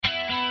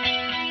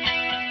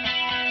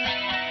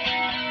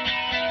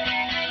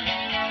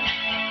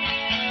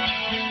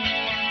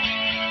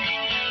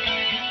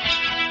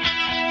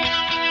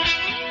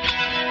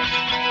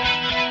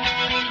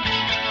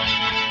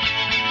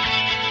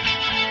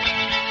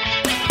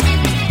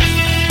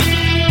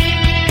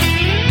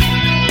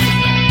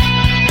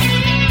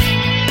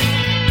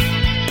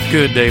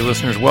Good day,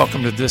 listeners.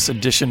 Welcome to this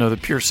edition of the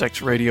Pure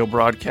Sex Radio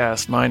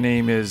broadcast. My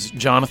name is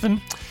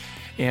Jonathan,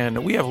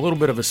 and we have a little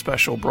bit of a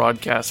special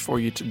broadcast for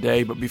you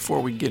today. But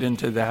before we get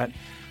into that,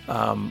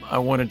 I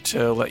wanted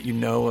to let you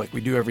know, like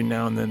we do every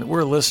now and then, that we're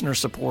a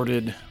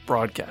listener-supported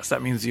broadcast.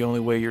 That means the only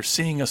way you're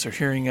seeing us or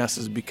hearing us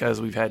is because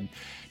we've had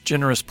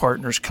generous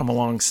partners come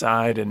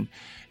alongside and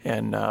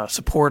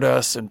support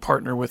us and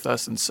partner with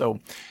us. And so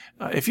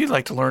if you'd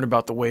like to learn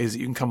about the ways that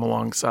you can come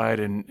alongside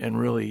and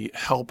really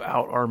help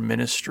out our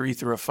ministry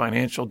through a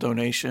financial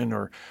donation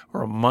or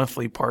a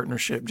monthly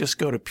partnership, just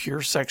go to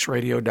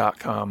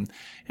puresexradio.com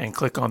and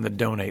click on the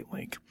donate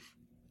link.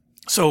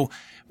 So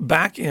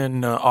back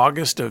in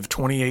August of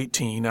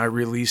 2018, I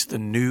released the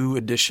new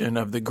edition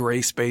of the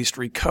Grace-Based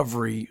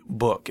Recovery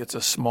book. It's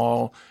a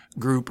small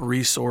group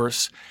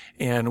resource,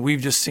 and we've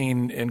just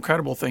seen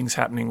incredible things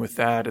happening with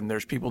that, and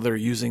there's people that are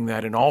using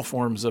that in all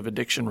forms of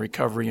addiction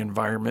recovery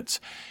environments.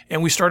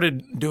 And we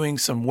started doing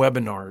some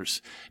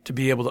webinars to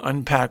be able to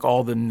unpack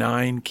all the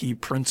 9 key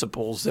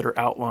principles that are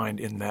outlined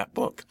in that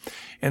book.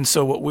 And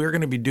so what we're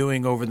going to be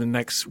doing over the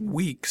next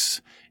weeks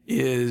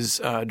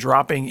is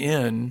dropping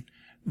in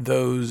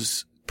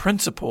those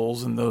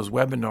principles and those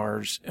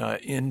webinars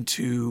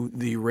into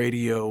the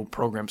radio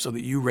program so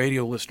that you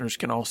radio listeners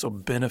can also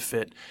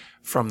benefit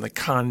from the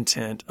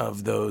content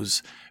of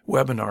those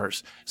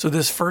webinars. So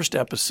this first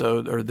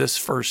episode, or this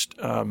first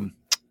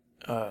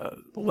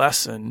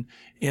lesson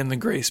in the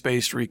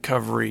Grace-Based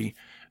Recovery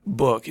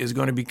book, is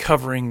going to be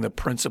covering the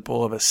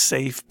principle of a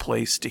safe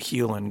place to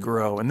heal and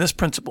grow. And this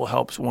principle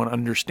helps one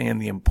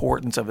understand the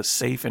importance of a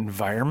safe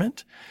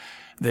environment,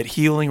 that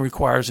healing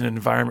requires an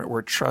environment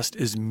where trust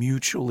is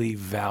mutually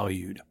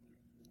valued.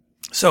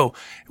 So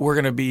we're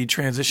going to be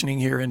transitioning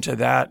here into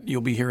that.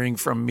 You'll be hearing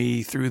from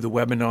me through the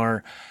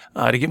webinar.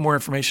 To get more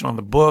information on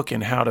the book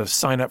and how to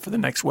sign up for the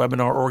next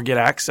webinar or get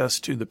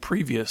access to the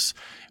previous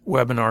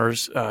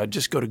webinars,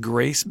 just go to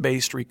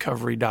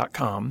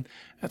gracebasedrecovery.com.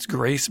 That's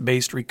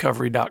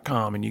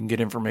gracebasedrecovery.com, and you can get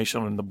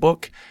information on the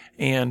book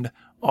and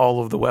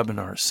all of the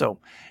webinars. So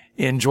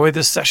enjoy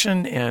this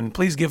session, and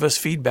please give us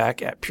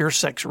feedback at Pure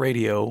Sex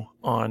Radio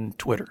on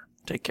Twitter.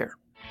 Take care.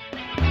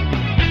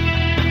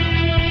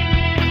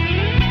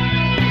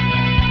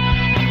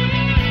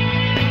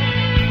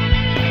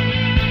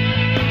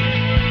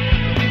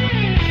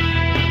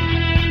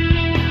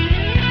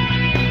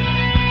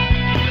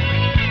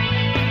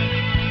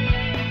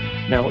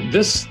 Now,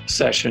 this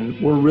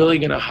session, we're really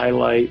going to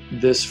highlight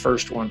this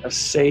first one, a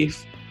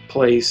safe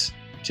place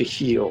to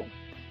heal.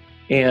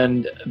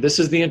 And this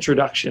is the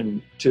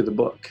introduction to the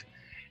book.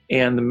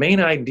 And the main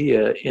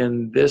idea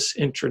in this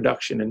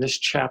introduction, in this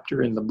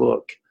chapter in the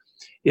book,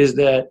 is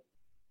that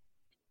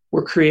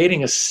we're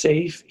creating a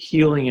safe,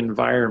 healing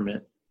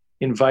environment,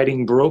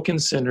 inviting broken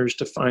sinners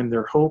to find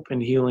their hope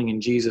and healing in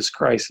Jesus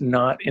Christ,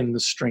 not in the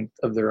strength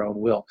of their own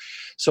will.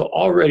 So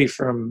already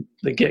from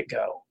the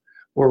get-go,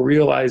 we're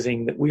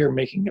realizing that we are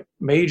making a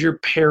major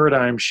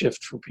paradigm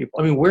shift for people.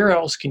 I mean, where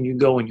else can you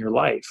go in your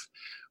life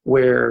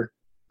where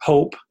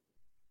hope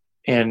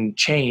and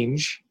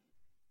change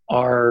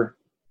are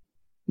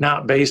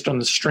not based on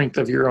the strength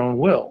of your own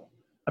will?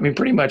 I mean,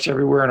 pretty much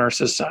everywhere in our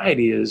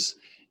society it's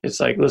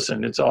like,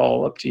 listen, it's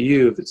all up to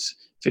you. If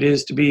it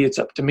is to be, it's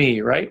up to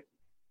me, right?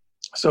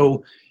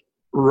 So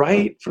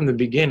right from the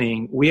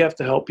beginning, we have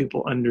to help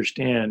people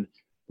understand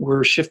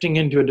we're shifting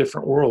into a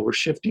different world. We're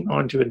shifting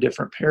onto a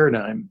different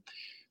paradigm,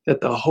 that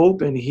the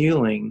hope and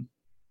healing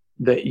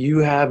that you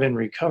have in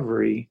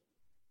recovery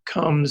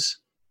comes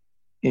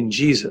in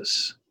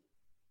Jesus,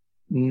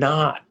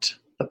 not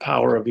the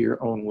power of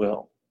your own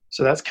will.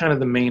 So that's kind of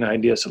the main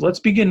idea. So let's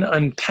begin to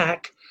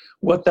unpack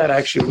what that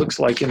actually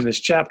looks like in this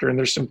chapter. And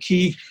there's some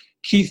key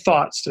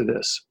thoughts to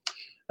this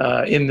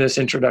in this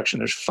introduction.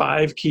 There's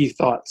 5 key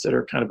thoughts that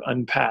are kind of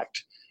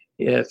unpacked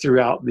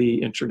throughout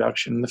the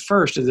introduction. And the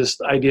first is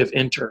this idea of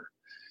enter.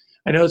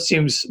 I know it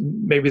seems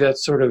maybe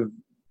that's sort of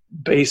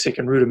basic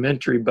and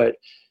rudimentary, but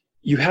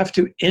you have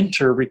to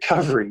enter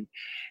recovery.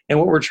 And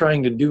what we're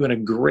trying to do in a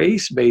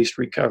grace-based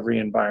recovery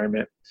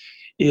environment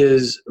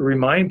is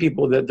remind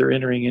people that they're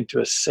entering into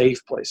a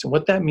safe place. And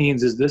what that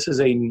means is this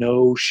is a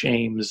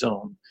no-shame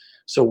zone.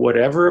 So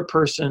whatever a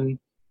person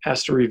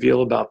has to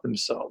reveal about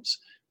themselves,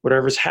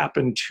 whatever's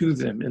happened to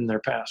them in their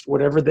past,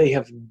 whatever they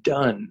have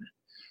done,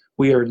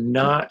 we are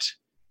not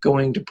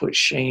going to put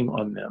shame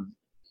on them.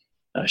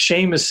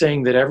 Shame is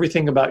saying that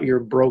everything about your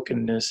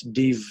brokenness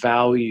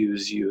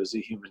devalues you as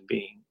a human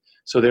being.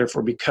 So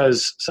therefore,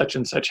 because such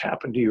and such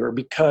happened to you, or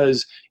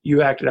because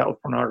you acted out with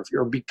pornography,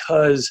 or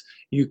because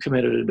you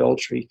committed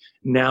adultery,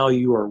 now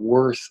you are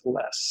worth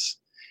less.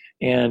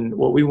 And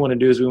what we want to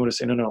do is we want to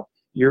say, no,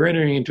 you're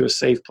entering into a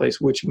safe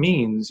place, which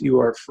means you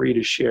are free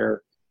to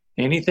share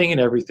anything and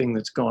everything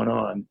that's gone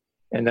on.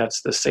 And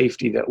that's the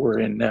safety that we're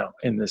in now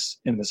in this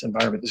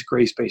environment, this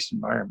grace-based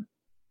environment.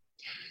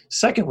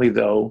 Secondly,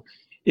 though,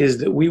 is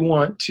that we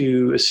want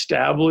to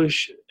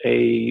establish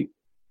an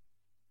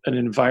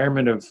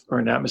environment of, or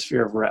an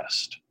atmosphere of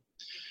rest.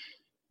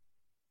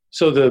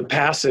 So the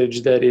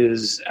passage that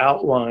is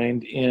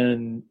outlined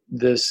in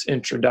this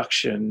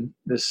introduction,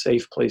 this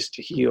safe place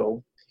to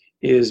heal,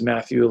 is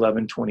Matthew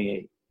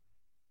 11:28,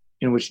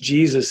 in which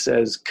Jesus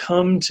says,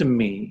 "Come to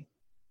me,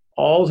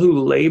 all who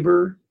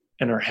labor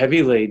and are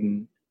heavy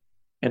laden,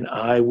 and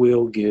I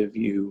will give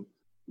you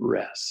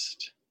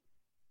rest."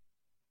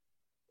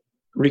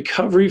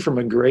 Recovery from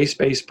a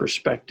grace-based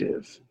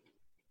perspective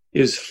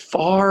is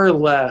far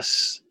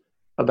less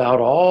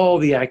about all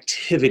the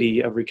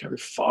activity of recovery,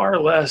 far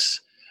less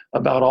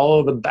about all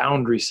of the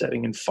boundary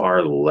setting, and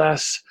far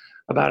less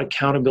about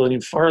accountability,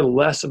 and far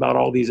less about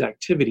all these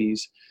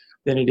activities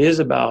than it is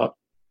about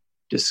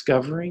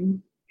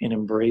discovering and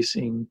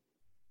embracing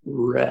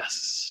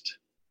rest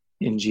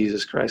in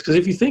Jesus Christ. Because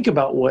if you think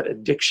about what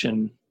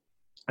addiction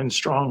and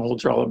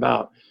strongholds are all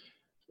about,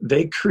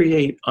 they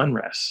create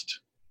unrest.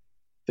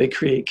 They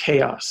create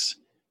chaos.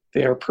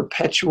 They are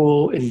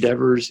perpetual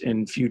endeavors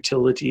in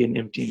futility and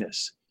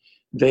emptiness.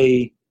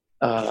 They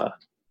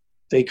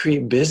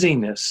create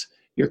busyness.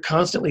 You're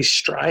constantly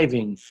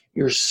striving.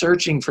 You're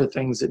searching for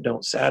things that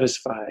don't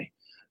satisfy.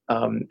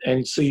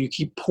 And so you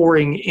keep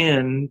pouring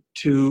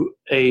into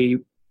a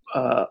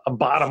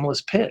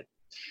bottomless pit.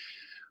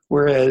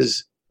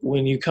 Whereas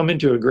when you come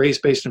into a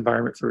grace-based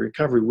environment for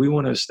recovery, we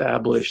want to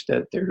establish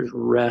that there's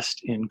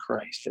rest in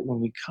Christ, that when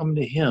we come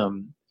to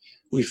him,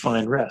 we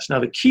find rest. Now,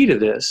 the key to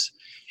this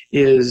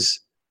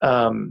is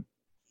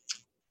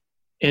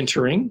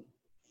entering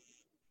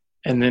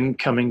and then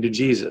coming to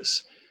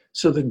Jesus.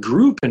 So the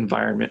group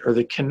environment or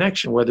the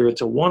connection, whether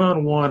it's a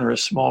one-on-one or a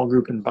small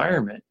group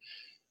environment,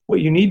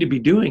 what you need to be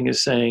doing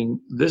is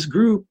saying this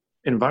group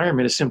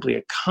environment is simply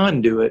a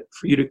conduit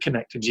for you to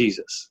connect to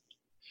Jesus.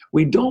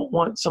 We don't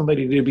want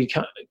somebody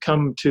to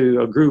come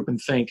to a group and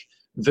think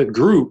the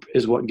group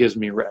is what gives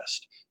me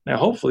rest. Now,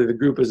 hopefully the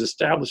group is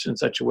established in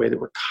such a way that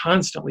we're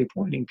constantly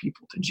pointing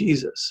people to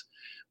Jesus,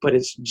 but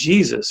it's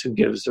Jesus who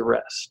gives the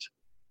rest,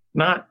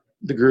 not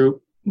the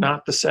group,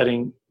 not the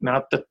setting,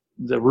 not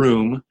the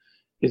room.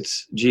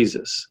 It's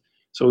Jesus.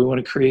 So we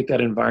want to create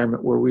that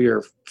environment where we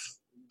are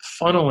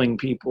funneling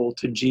people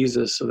to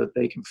Jesus so that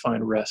they can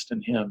find rest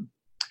in him.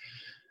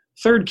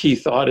 Third key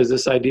thought is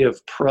this idea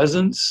of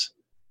presence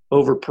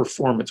over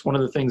performance. One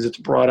of the things that's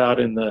brought out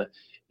in the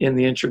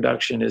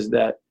introduction is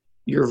that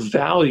you're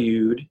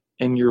valued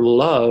and you're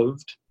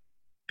loved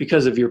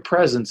because of your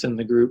presence in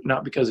the group,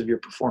 not because of your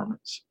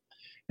performance.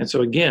 And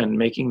so again,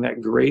 making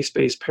that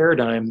grace-based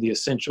paradigm the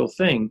essential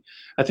thing.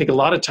 I think a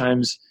lot of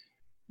times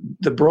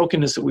the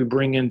brokenness that we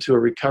bring into a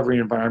recovery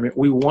environment,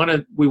 we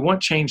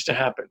want change to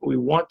happen. We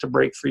want to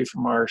break free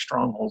from our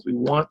strongholds. We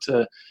want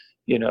to,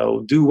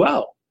 do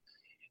well.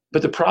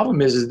 But the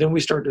problem is then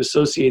we start to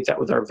associate that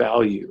with our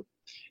value.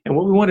 And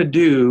what we want to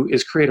do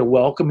is create a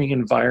welcoming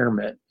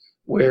environment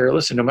where,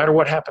 listen, no matter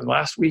what happened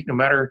last week, no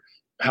matter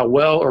how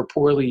well or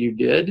poorly you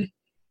did,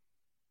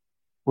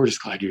 we're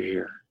just glad you're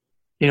here.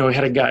 We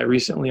had a guy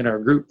recently in our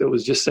group that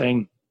was just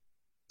saying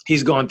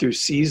he's gone through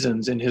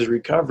seasons in his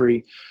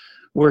recovery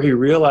where he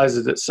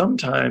realizes that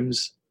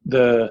sometimes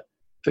the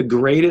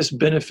greatest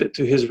benefit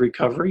to his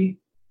recovery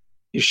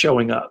is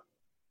showing up.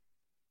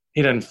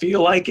 He doesn't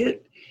feel like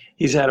it.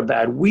 He's had a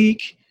bad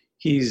week.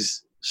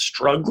 He's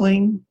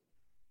struggling.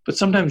 But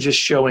sometimes just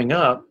showing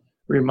up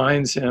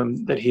reminds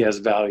him that he has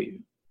value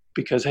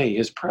because, hey,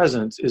 his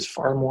presence is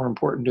far more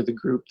important to the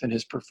group than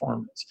his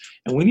performance.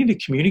 And we need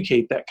to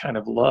communicate that kind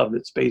of love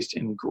that's based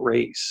in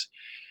grace,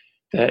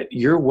 that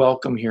you're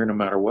welcome here no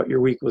matter what your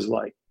week was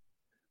like.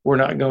 We're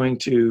not going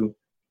to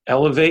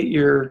elevate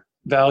your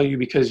value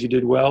because you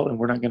did well, and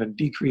we're not going to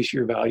decrease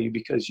your value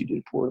because you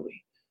did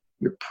poorly.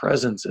 Your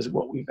presence is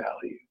what we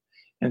value.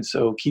 And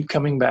so keep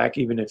coming back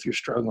even if you're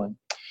struggling.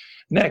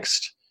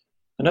 Next,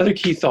 another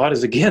key thought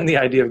is, again, the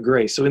idea of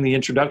grace. So in the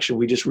introduction,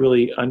 we just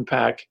really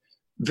unpack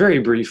very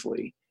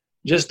briefly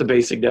just the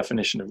basic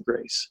definition of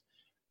grace.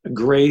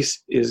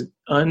 Grace is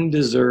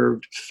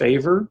undeserved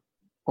favor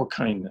or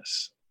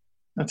kindness.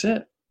 That's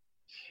it.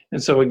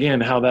 And so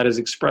again, how that is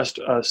expressed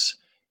to us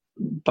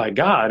by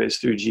God is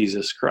through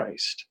Jesus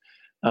Christ.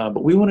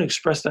 But we want to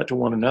express that to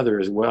one another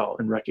as well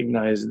and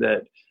recognize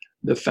that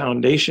the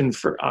foundation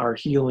for our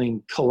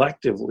healing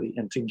collectively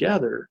and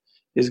together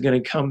is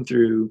going to come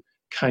through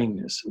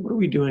kindness. What are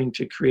we doing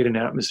to create an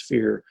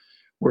atmosphere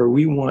where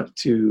we want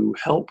to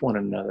help one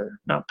another,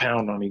 not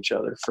pound on each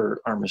other for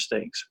our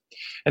mistakes?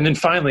 And then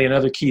finally,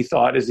 another key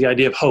thought is the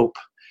idea of hope.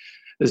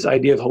 This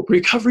idea of hope.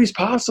 Recovery is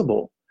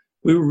possible.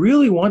 We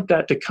really want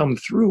that to come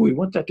through. We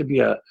want that to be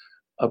a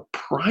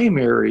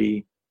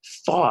primary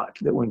thought,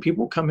 that when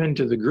people come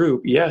into the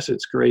group, yes,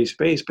 it's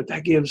grace-based, but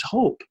that gives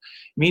hope,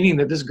 meaning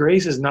that this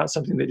grace is not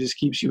something that just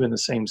keeps you in the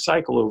same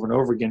cycle over and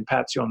over again,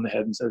 pats you on the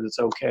head and says, it's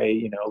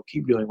okay,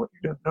 keep doing what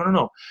you're doing.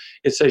 No.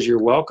 It says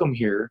you're welcome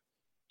here,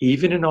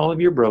 even in all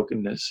of your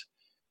brokenness,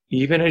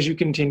 even as you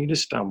continue to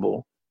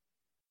stumble,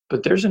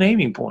 but there's an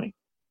aiming point.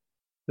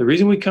 The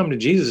reason we come to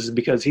Jesus is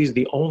because he's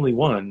the only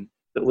one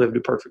that lived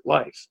a perfect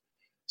life.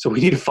 So we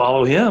need to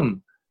follow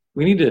him.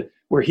 We need to,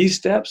 where he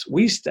steps,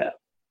 we step.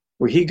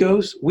 Where he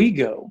goes, we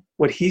go.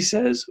 What he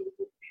says,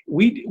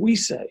 we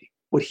say.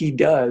 What he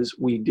does,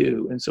 we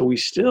do. And so we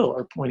still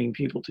are pointing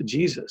people to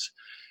Jesus.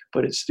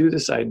 But it's through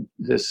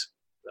this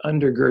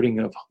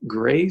undergirding of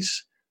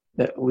grace,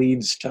 that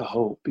leads to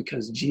hope,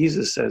 because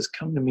Jesus says,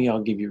 come to me,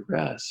 I'll give you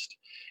rest,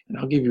 and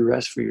I'll give you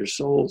rest for your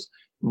souls.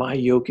 My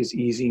yoke is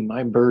easy,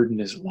 my burden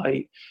is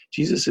light.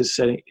 Jesus is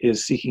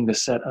seeking to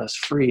set us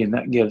free, and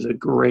that gives a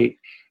great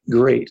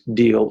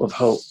deal of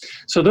hope.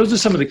 So those are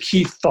some of the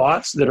key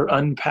thoughts that are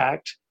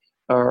unpacked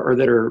or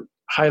that are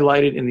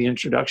highlighted in the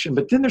introduction.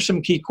 But then there's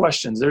some key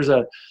questions.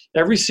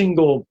 Every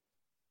single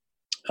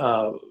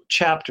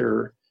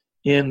chapter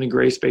in the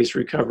Grace-Based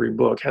Recovery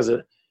book has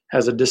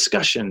a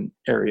discussion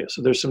area.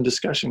 So there's some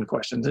discussion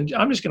questions. And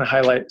I'm just going to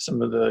highlight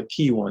some of the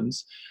key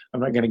ones. I'm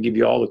not going to give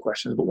you all the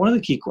questions, but one of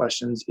the key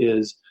questions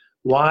is,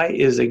 why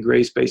is a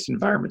grace-based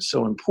environment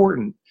so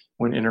important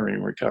when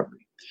entering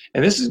recovery?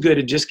 And this is good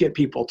to just get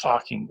people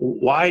talking.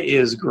 Why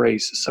is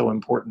grace so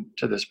important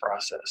to this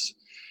process?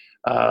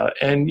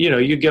 And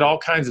you get all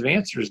kinds of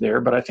answers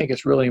there, but I think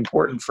it's really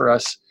important for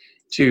us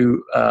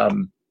to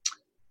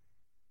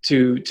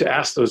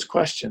ask those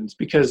questions,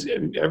 because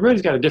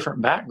everybody's got a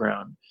different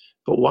background.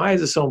 But why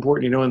is it so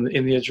important?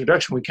 In the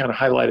introduction, we kind of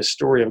highlight a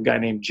story of a guy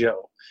named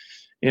Joe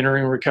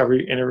entering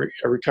recovery in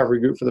a recovery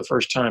group for the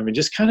first time, and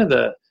just kind of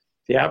the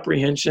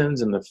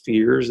apprehensions and the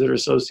fears that are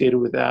associated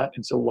with that.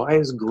 And so why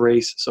is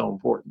grace so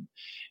important?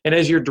 And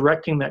as you're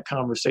directing that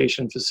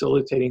conversation,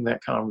 facilitating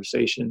that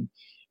conversation,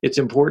 it's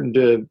important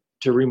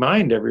to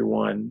remind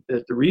everyone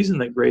that the reason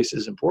that grace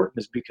is important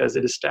is because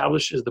it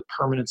establishes the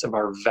permanence of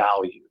our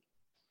value.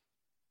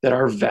 That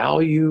our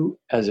value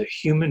as a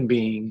human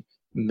being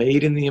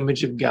made in the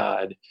image of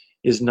God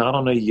is not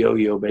on a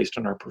yo-yo based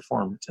on our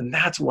performance. And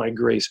that's why a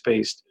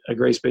grace-based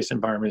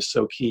environment is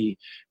so key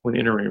when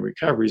entering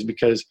recovery, is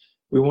because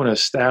we want to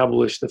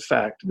establish the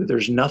fact that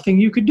there's nothing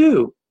you could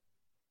do,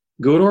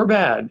 good or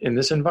bad, in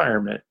this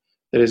environment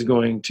that is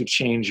going to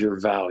change your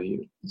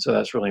value. So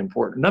that's really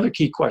important. Another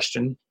key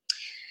question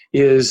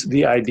is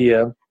the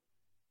idea,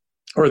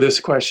 or this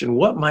question,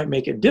 what might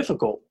make it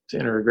difficult to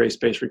enter a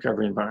grace-based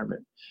recovery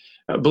environment?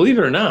 Believe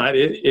it or not,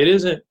 it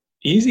isn't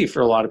easy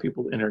for a lot of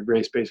people to enter a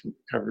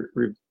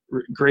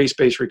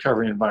grace-based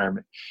recovery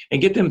environment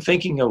and get them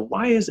thinking of,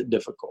 why is it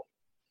difficult?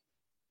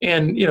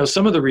 And,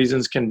 some of the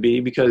reasons can be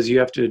because you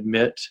have to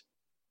admit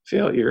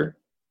failure.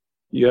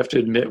 You have to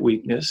admit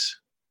weakness.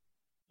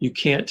 You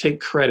can't take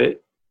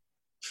credit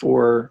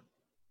for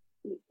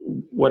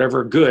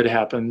whatever good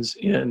happens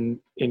in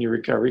your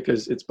recovery,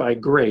 because it's by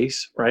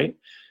grace, right?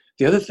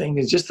 The other thing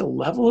is just the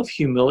level of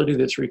humility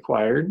that's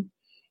required,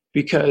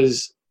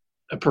 because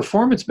a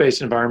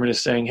performance-based environment is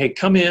saying, hey,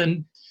 come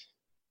in,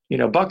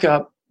 buck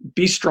up,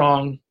 be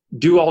strong,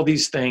 do all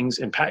these things,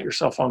 and pat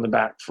yourself on the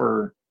back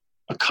for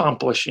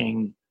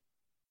accomplishing,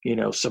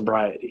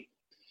 sobriety.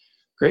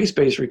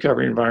 Grace-based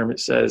recovery environment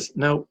says,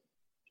 no,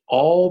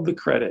 all the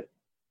credit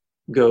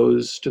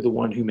goes to the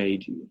one who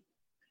made you.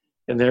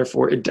 And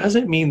therefore, it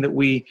doesn't mean that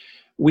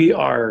we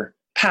are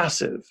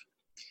passive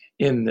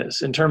in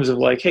this, in terms of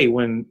like, hey,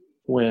 when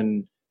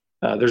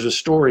there's a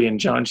story in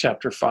John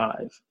chapter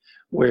 5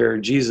 where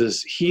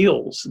Jesus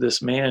heals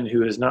this man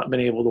who has not been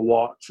able to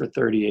walk for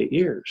 38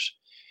 years.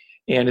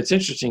 And it's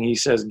interesting. He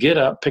says, get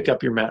up, pick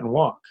up your mat and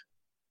walk.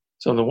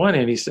 So on the one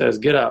hand, he says,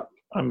 get up.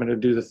 I'm going to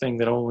do the thing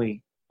that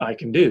only I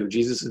can do.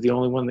 Jesus is the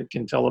only one that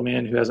can tell a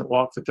man who hasn't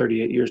walked for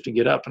 38 years to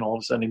get up, and all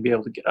of a sudden he'd be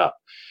able to get up.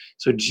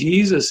 So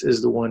Jesus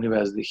is the one who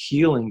has the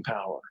healing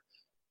power.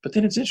 But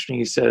then it's interesting.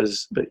 He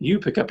says, but you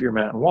pick up your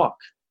mat and walk.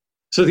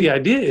 So the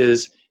idea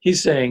is,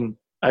 he's saying,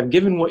 I've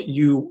given what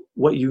you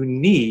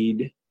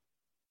need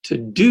to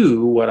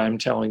do what I'm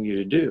telling you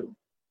to do.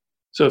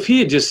 So if he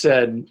had just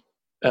said,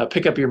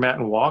 pick up your mat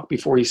and walk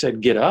before he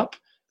said, get up,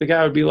 the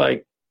guy would be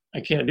like, I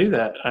can't do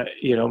that.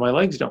 My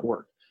legs don't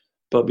work.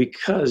 But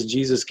because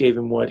Jesus gave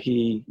him what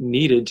he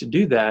needed to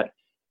do that,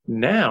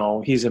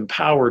 now he's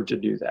empowered to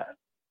do that.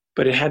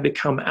 But it had to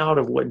come out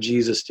of what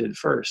Jesus did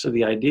first. So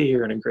the idea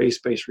here in a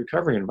grace-based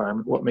recovery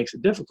environment, what makes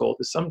it difficult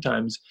is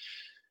sometimes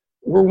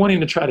we're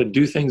wanting to try to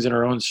do things in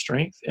our own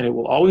strength, and it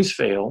will always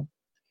fail.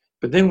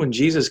 But then when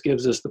Jesus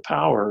gives us the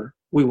power,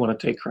 we want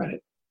to take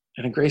credit.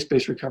 And a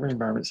grace-based recovery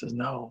environment says,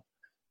 no,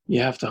 you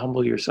have to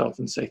humble yourself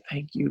and say,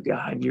 thank you,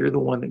 God. You're the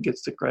one that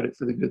gets the credit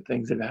for the good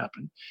things that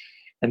happen.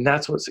 And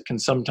that's what can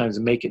sometimes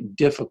make it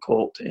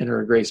difficult to enter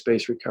a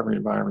grace-based recovery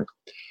environment.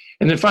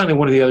 And then finally,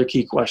 one of the other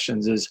key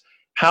questions is,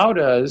 how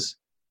does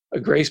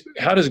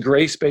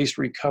grace-based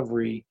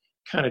recovery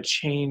kind of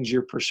change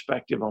your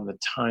perspective on the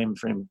time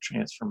frame of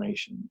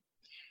transformation?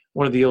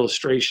 One of the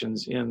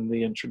illustrations in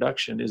the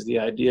introduction is the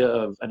idea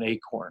of an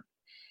acorn.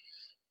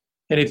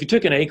 And if you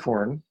took an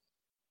acorn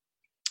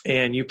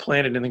and you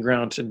planted it in the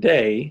ground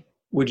today,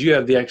 would you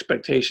have the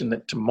expectation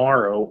that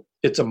tomorrow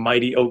it's a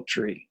mighty oak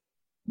tree?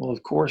 Well,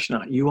 of course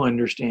not. You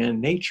understand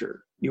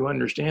nature. You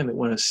understand that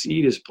when a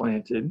seed is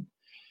planted,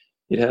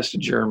 it has to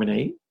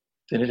germinate,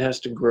 then it has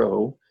to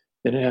grow,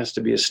 then it has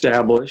to be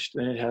established,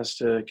 then it has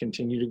to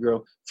continue to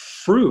grow.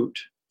 Fruit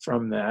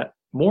from that,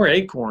 more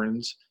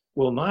acorns,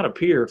 will not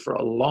appear for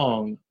a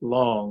long,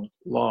 long,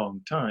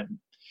 long time.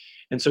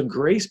 And so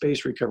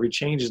grace-based recovery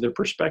changes the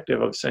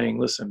perspective of saying,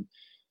 listen,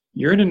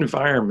 you're in an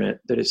environment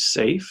that is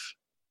safe,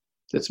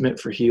 that's meant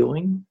for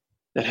healing,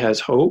 that has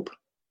hope,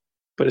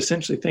 But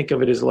essentially think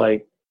of it as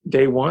like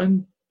day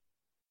one,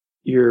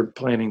 you're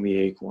planting the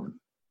acorn.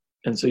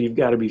 And so you've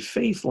got to be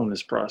faithful in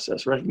this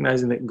process,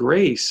 recognizing that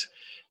grace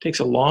takes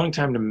a long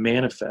time to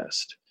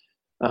manifest.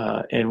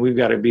 And we've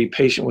got to be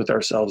patient with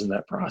ourselves in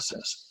that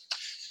process.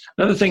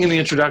 Another thing in the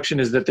introduction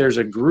is that there's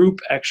a group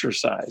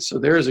exercise. So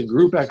there is a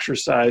group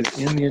exercise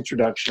in the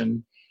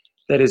introduction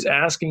that is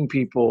asking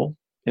people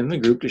in the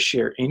group to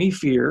share any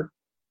fear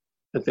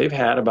that they've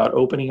had about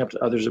opening up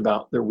to others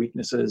about their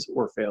weaknesses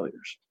or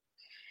failures.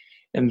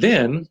 And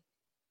then,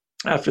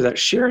 after that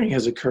sharing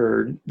has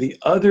occurred, the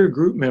other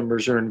group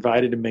members are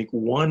invited to make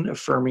one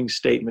affirming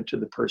statement to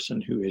the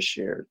person who has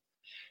shared.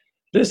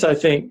 This, I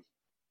think,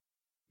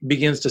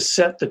 begins to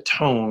set the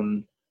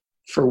tone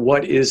for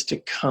what is to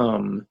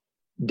come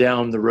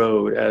down the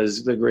road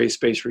as the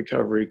grace-based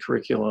recovery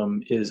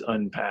curriculum is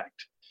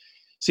unpacked.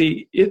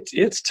 See,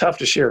 it's tough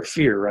to share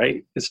fear,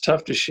 right? It's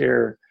tough to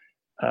share,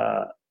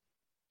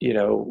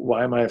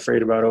 why am I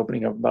afraid about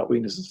opening up about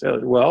weaknesses and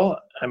failure? Well,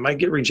 I might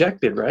get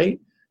rejected, right?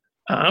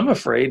 I'm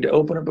afraid to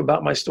open up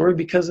about my story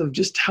because of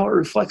just how it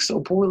reflects so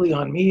poorly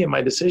on me and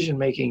my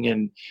decision-making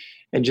and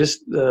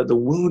just the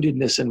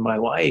woundedness in my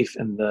life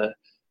and the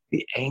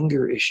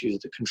anger issues,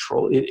 the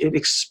control. It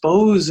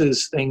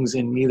exposes things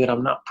in me that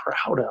I'm not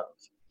proud of,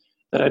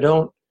 that I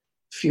don't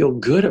feel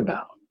good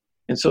about.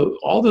 And so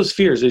all those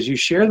fears, as you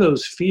share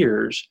those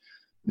fears,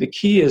 the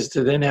key is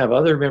to then have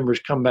other members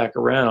come back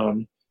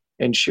around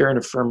and share an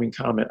affirming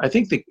comment. I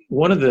think that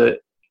one of the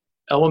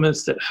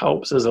elements that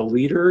helps as a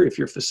leader, if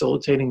you're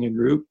facilitating a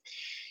group,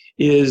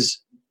 is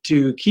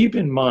to keep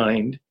in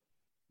mind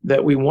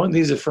that we want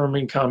these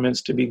affirming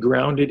comments to be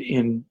grounded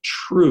in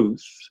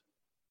truth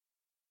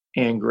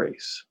and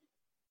grace,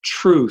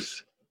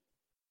 truth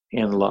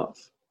and love.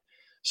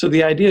 So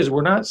the idea is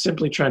we're not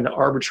simply trying to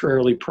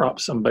arbitrarily prop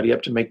somebody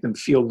up to make them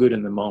feel good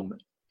in the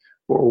moment.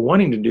 What we're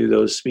wanting to do,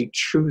 though, is speak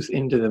truth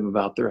into them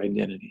about their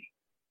identity.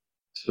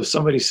 So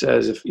somebody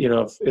says,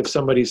 if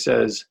somebody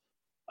says,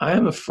 I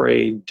am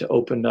afraid to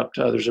open up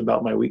to others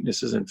about my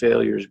weaknesses and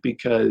failures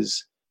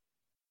because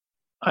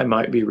I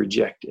might be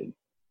rejected,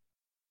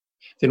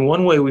 then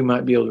one way we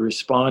might be able to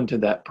respond to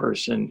that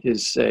person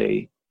is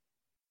say,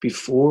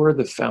 before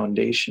the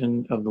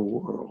foundation of the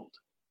world,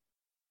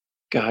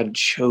 God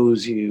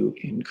chose you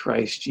in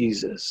Christ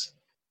Jesus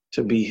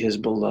to be his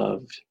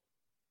beloved,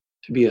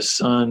 to be a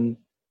son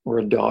or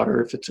a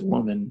daughter if it's a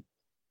woman,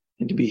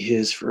 and to be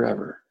his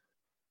forever.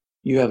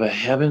 You have a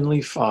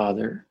heavenly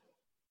Father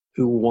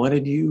who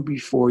wanted you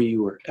before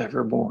you were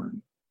ever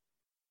born.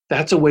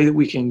 That's a way that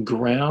we can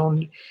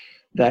ground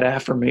that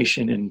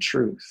affirmation in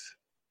truth,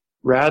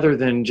 rather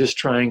than just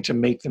trying to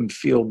make them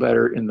feel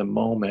better in the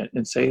moment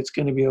and say, it's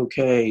going to be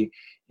okay,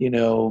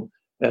 you're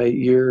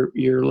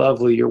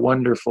lovely, you're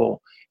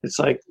wonderful. It's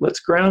like, let's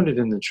ground it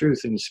in the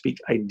truth and speak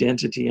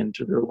identity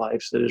into their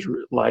life that is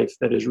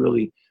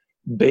really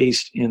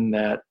based in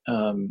that,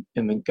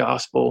 in the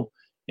gospel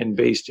and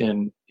based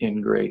in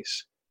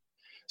grace.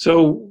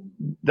 So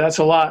that's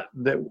a lot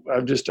that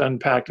I've just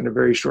unpacked in a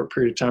very short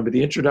period of time. But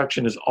the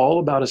introduction is all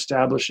about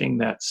establishing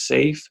that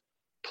safe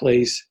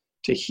place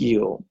to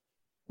heal.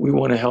 We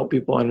want to help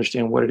people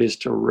understand what it is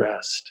to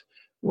rest,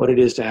 what it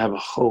is to have a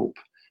hope,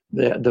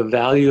 the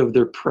value of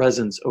their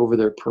presence over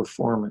their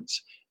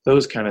performance,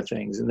 those kind of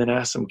things. And then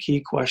ask some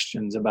key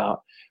questions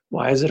about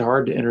why is it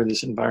hard to enter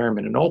this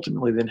environment? And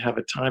ultimately then have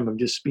a time of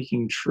just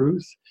speaking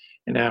truth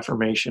and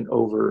affirmation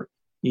over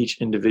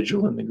each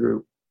individual in the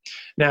group.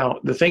 Now,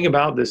 the thing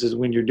about this is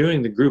when you're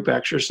doing the group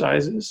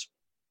exercises,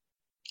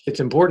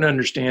 it's important to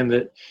understand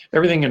that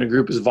everything in a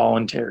group is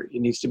voluntary.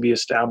 It needs to be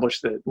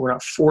established that we're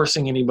not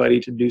forcing anybody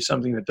to do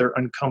something that they're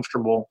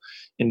uncomfortable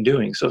in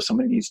doing. So if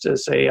somebody needs to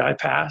say, I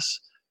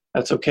pass,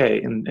 that's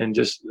okay. And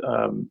just,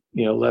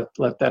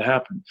 let that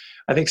happen.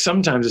 I think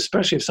sometimes,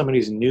 especially if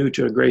somebody's new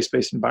to a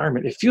grace-based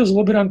environment, it feels a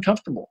little bit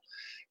uncomfortable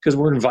because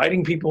we're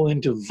inviting people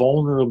into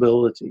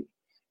vulnerability.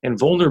 And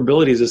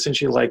vulnerability is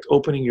essentially like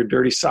opening your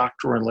dirty sock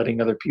drawer and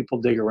letting other people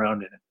dig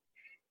around in it.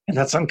 And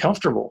that's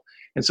uncomfortable.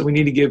 And so we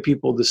need to give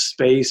people the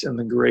space and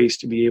the grace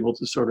to be able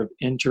to sort of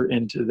enter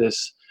into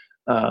this,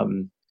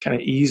 kind of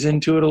ease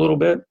into it a little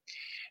bit.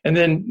 And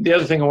then the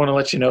other thing I want to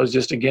let you know is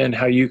just, again,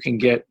 how you can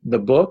get the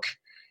book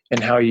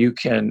and how you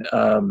can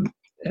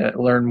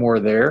learn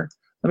more there.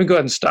 Let me go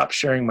ahead and stop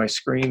sharing my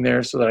screen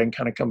there so that I can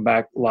kind of come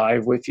back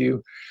live with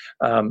you.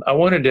 I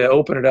wanted to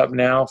open it up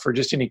now for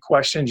just any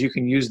questions. You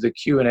can use the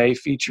Q&A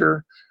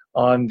feature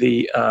on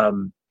the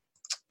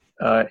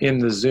in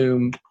the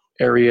Zoom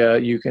area.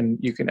 You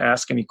can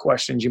ask any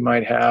questions you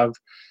might have.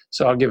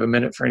 So I'll give a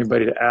minute for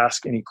anybody to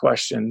ask any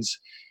questions.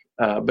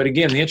 But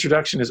again, the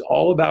introduction is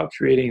all about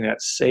creating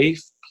that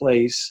safe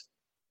place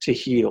to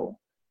heal.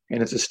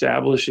 And it's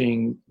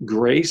establishing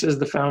grace as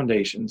the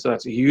foundation. So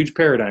that's a huge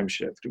paradigm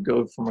shift to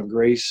go to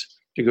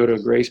a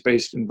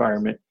grace-based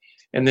environment.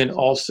 And then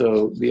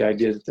also the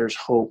idea that there's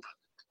hope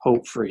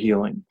for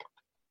healing.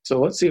 So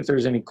let's see if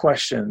there's any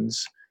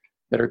questions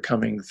that are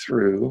coming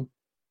through.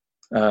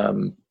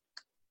 All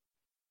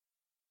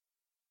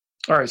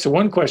right, so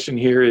one question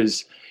here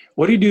is,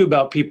 what do you do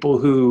about people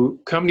who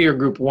come to your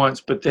group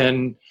once, but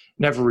then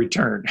never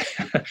return.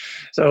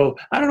 So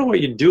I don't know what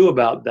you do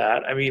about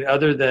that. I mean,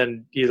 other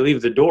than you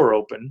leave the door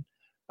open.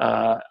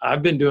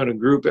 I've been doing a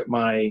group at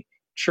my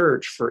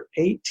church for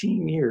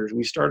 18 years.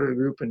 We started a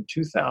group in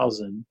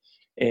 2000,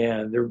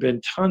 and there have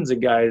been tons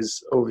of guys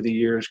over the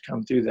years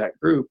come through that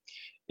group.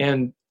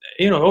 And,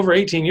 over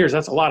 18 years,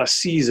 that's a lot of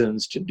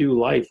seasons to do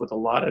life with a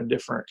lot of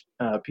different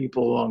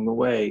people along the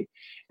way.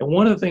 And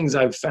one of the things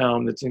I've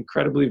found that's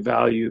incredibly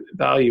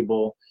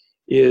valuable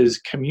is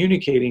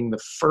communicating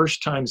the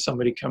first time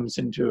somebody comes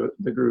into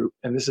the group,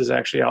 and this is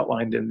actually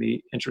outlined in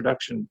the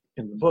introduction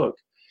in the book,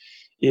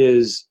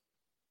 is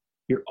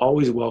you're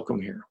always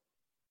welcome here.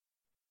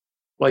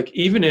 Like,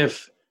 even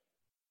if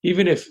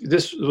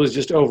this was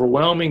just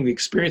overwhelming, the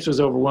experience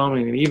was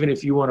overwhelming, and even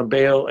if you want to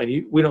bail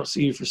and we don't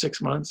see you for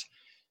 6 months,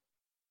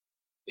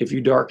 if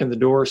you darken the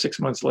door 6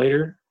 months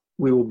later,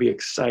 we will be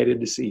excited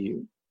to see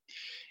you.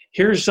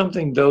 Here's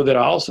something, though, that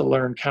I also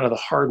learned kind of the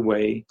hard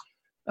way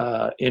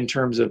in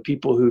terms of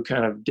people who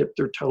kind of dip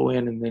their toe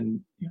in and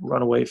then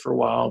run away for a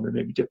while, and then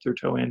maybe dip their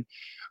toe in.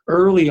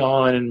 Early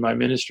on in my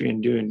ministry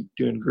and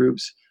doing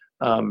groups,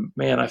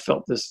 I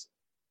felt this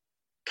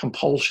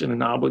compulsion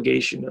and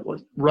obligation to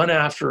run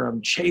after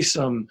them, chase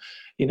them,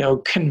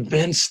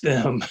 convince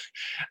them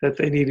that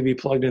they need to be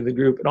plugged into the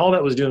group. And all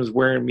that was doing was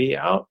wearing me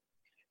out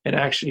and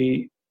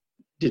actually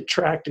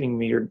detracting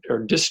me or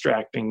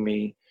distracting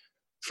me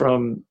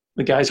from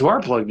the guys who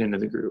are plugged into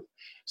the group.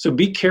 So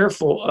be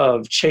careful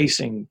of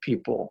chasing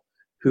people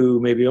who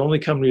maybe only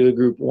come to the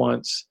group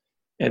once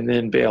and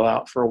then bail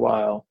out for a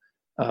while,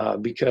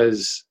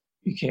 because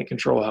you can't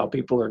control how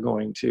people are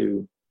going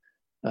to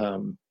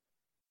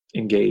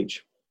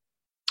engage.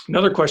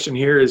 Another question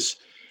here is,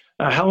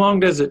 how long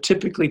does it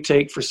typically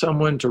take for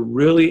someone to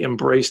really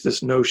embrace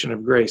this notion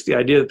of grace, the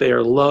idea that they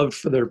are loved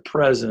for their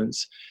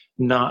presence,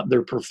 not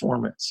their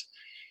performance?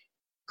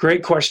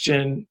 Great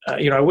question.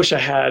 I wish I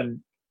had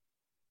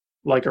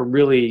like a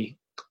really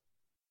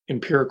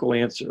empirical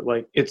answer.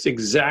 Like, it's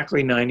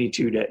exactly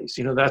 92 days.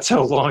 That's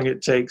how long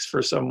it takes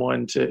for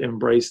someone to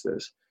embrace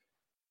this.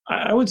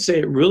 I would say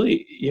it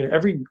really,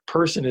 every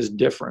person is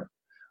different.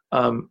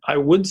 I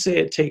would say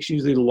it takes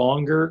usually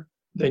longer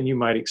than you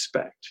might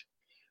expect,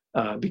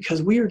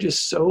 because we are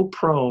just so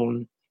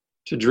prone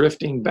to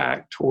drifting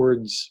back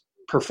towards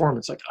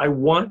performance. Like, I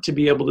want to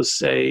be able to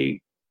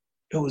say,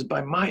 it was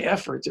by my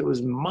efforts, it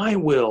was my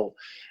will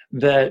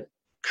that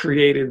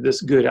created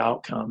this good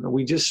outcome. And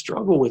we just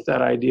struggle with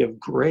that idea of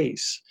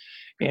grace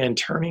and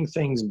turning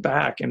things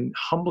back and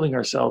humbling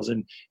ourselves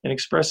and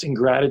expressing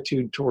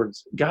gratitude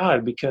towards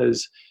God,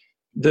 because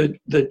the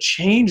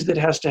change that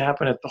has to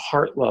happen at the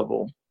heart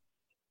level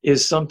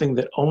is something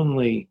that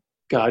only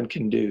God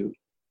can do.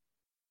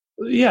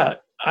 Yeah,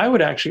 I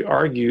would actually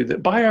argue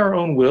that by our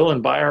own will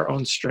and by our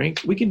own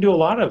strength, we can do a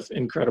lot of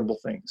incredible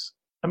things.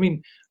 I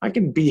mean, I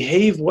can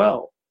behave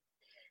well.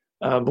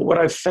 But what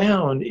I've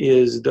found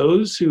is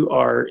those who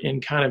are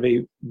in kind of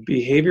a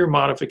behavior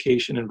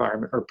modification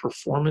environment or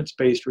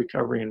performance-based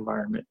recovery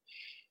environment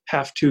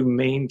have to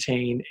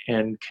maintain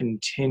and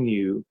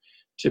continue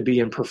to be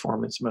in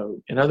performance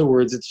mode. In other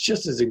words, it's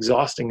just as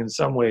exhausting in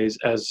some ways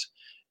as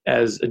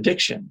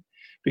addiction,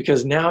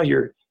 because now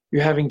you're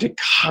having to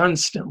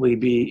constantly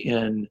be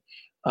in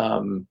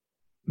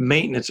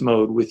maintenance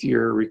mode with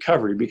your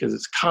recovery, because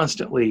it's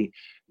constantly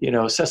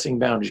assessing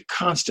boundaries,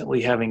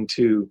 constantly having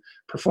to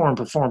perform.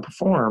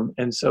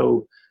 And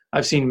so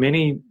I've seen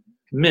many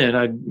men,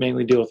 I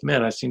mainly deal with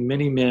men, I've seen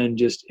many men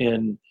just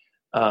in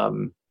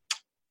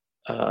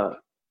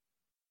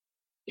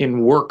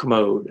work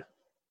mode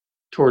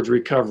towards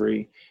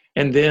recovery.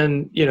 And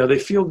then, they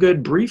feel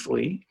good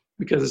briefly,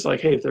 because it's like,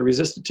 hey, if they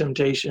resist the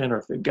temptation or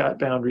if they've got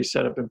boundaries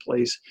set up in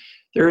place,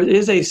 there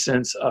is a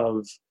sense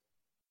of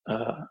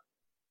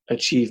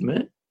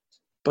achievement,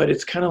 but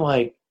it's kind of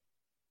like,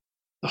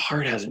 the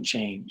heart hasn't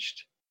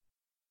changed.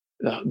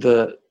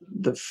 The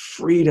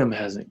freedom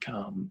hasn't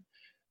come.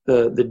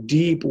 The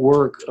deep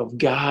work of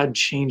God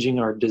changing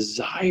our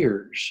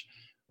desires,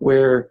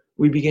 where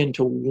we begin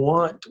to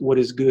want what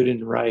is good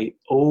and right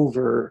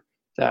over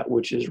that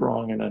which is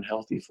wrong and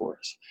unhealthy for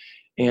us.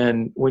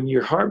 And when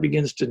your heart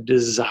begins to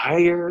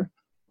desire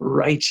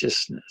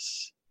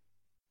righteousness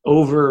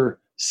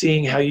over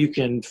seeing how you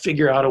can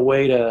figure out a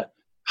way to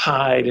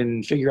hide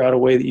and figure out a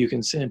way that you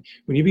can sin,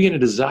 when you begin to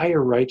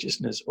desire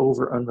righteousness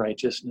over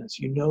unrighteousness,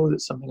 you know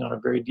that something on a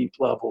very deep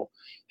level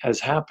has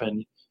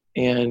happened.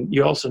 And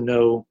you also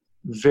know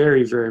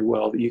very, very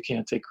well that you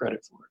can't take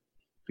credit for it,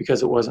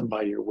 because it wasn't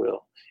by your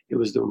will. It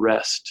was the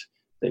rest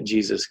that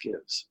Jesus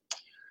gives.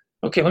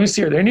 Okay, let me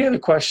see. Are there any other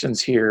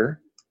questions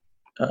here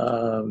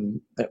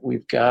that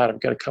we've got? I've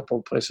got a couple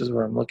of places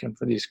where I'm looking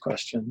for these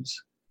questions.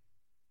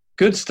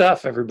 Good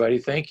stuff, everybody.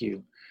 Thank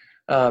you.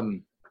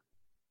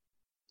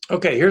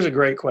 Okay, here's a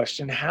great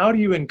question. How do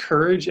you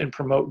encourage and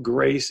promote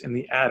grace in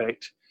the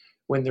addict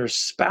when their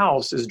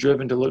spouse is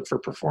driven to look for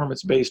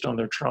performance based on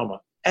their trauma?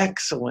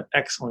 Excellent,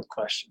 excellent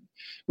question.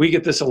 We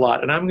get this a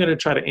lot, and I'm going to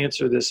try to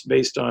answer this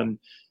based on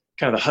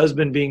kind of the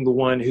husband being the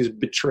one who's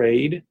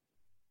betrayed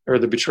or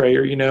the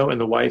betrayer,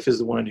 and the wife is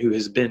the one who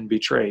has been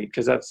betrayed,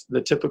 because that's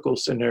the typical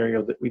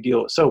scenario that we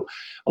deal with. So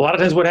a lot of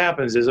times what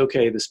happens is,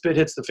 okay, the spit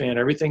hits the fan,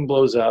 everything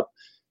blows up.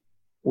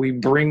 We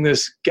bring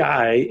this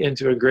guy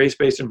into a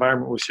grace-based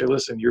environment. We say,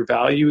 listen, your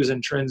value is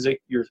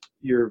intrinsic.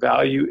 Your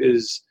value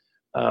is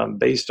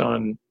based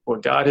on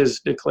what God has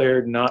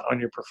declared, not on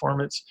your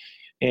performance.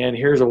 And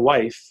here's a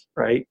wife,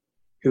 right,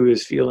 who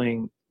is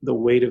feeling the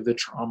weight of the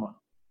trauma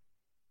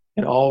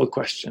and all the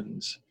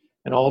questions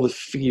and all the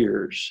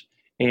fears.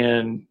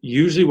 And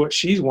usually what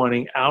she's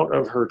wanting out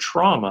of her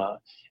trauma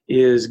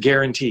is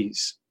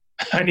guarantees.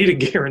 I need a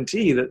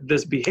guarantee that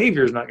this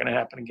behavior is not going to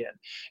happen again.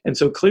 And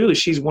so clearly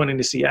she's wanting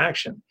to see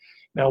action.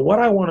 Now, what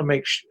I want to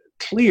make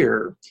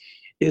clear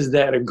is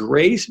that a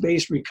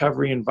grace-based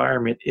recovery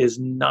environment is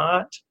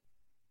not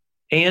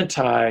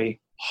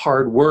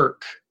anti-hard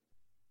work.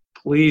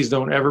 Please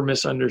don't ever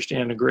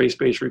misunderstand a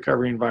grace-based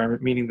recovery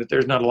environment, meaning that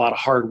there's not a lot of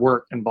hard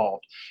work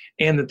involved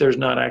and that there's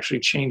not actually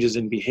changes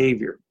in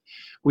behavior.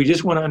 We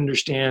just want to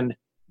understand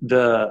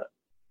the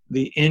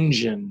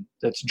engine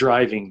that's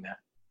driving that.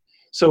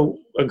 So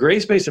a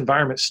grace-based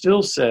environment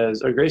still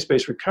says, a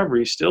grace-based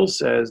recovery still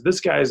says, this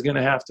guy is going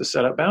to have to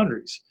set up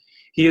boundaries.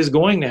 He is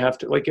going to have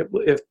to, like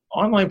if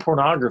online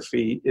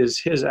pornography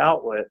is his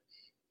outlet,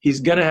 he's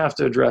going to have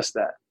to address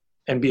that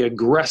and be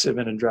aggressive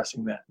in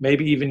addressing that.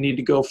 Maybe even need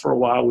to go for a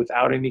while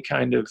without any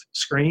kind of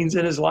screens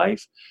in his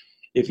life.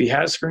 If he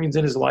has screens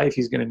in his life,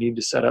 he's going to need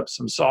to set up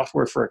some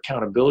software for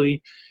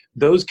accountability.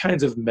 Those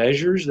kinds of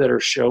measures that are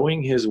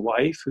showing his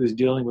wife, who's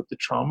dealing with the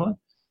trauma,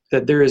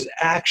 that there is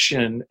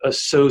action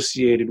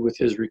associated with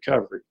his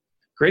recovery.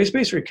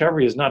 Grace-based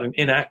recovery is not an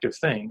inactive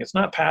thing. It's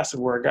not passive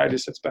where a guy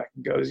just sits back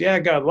and goes, yeah,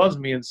 God loves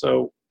me, and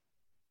so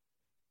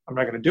I'm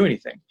not going to do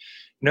anything.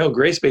 No,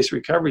 grace-based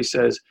recovery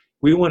says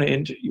we want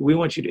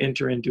you to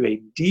enter into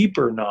a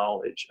deeper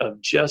knowledge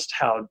of just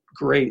how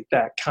great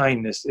that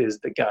kindness is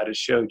that God has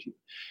showed you.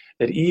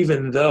 That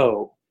even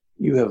though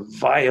you have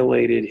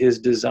violated his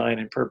design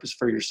and purpose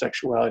for your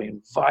sexuality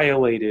and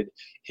violated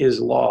his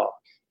law,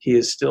 he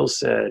has still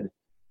said,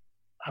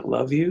 I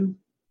love you,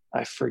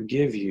 I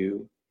forgive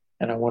you,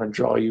 and I want to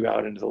draw you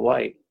out into the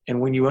light.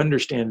 And when you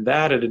understand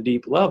that at a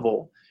deep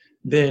level,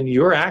 then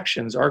your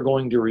actions are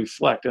going to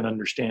reflect an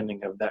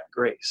understanding of that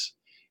grace.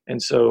 And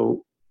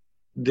so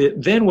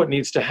then what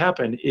needs to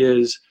happen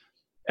is,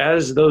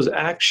 as those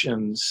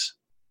actions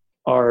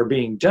are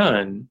being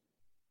done,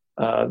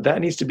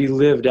 that needs to be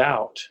lived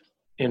out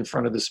in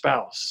front of the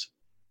spouse,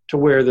 to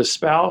where the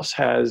spouse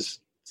has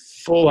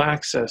full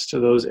access to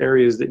those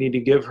areas that need to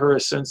give her a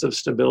sense of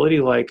stability,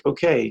 like,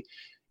 okay,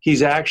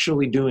 he's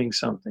actually doing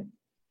something.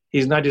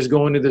 He's not just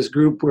going to this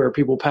group where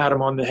people pat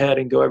him on the head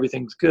and go,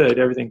 everything's good,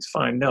 everything's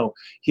fine. No,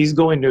 he's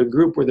going to a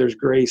group where there's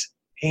grace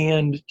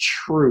and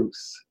truth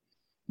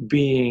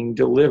being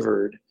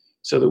delivered,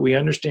 so that we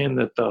understand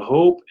that the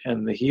hope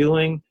and the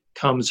healing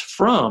comes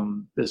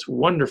from this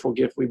wonderful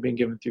gift we've been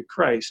given through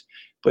Christ,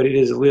 but it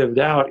is lived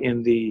out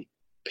in the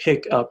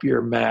pick up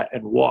your mat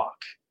and walk,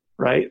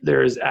 right?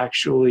 There is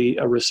actually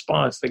a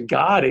response that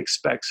God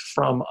expects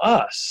from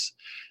us,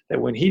 that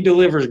when he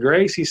delivers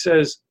grace, he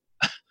says,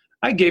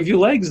 I gave you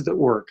legs that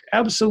work.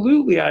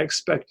 Absolutely, I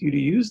expect you to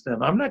use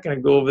them. I'm not going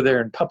to go over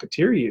there and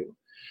puppeteer you,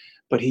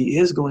 but he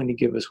is going to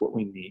give us what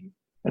we need.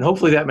 And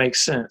hopefully that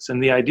makes sense.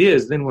 And the idea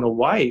is then when a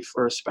wife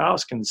or a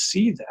spouse can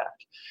see that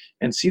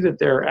and see that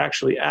there are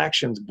actually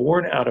actions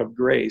born out of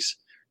grace,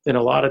 then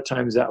a lot of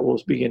times that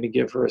will begin to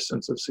give her a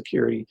sense of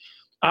security.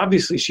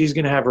 Obviously, she's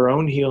going to have her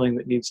own healing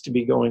that needs to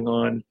be going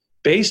on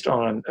based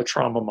on a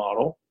trauma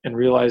model, and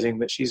realizing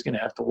that she's going to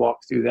have to walk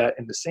through that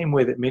in the same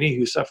way that many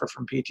who suffer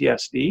from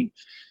PTSD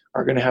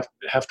are going to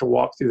have to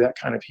walk through that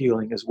kind of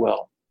healing as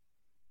well.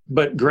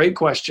 But great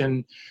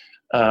question.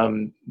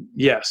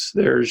 Yes,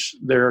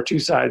 there are two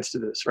sides to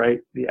this, right?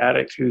 The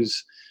addict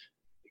who's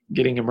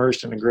getting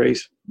immersed in a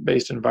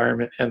grace-based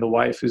environment, and the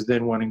wife who's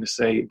then wanting to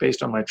say,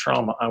 based on my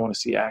trauma, I want to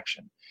see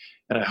action.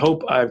 And I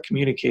hope I've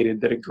communicated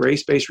that a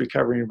grace-based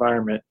recovery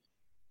environment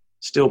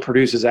still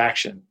produces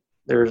action.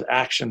 There's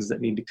actions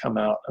that need to come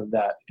out of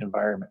that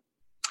environment.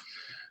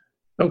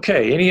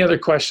 Okay, any other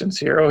questions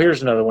here? Oh,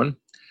 here's another one.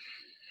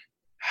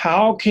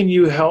 How can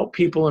you help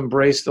people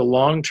embrace the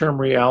long-term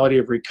reality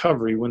of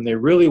recovery when they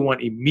really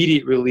want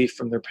immediate relief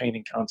from their pain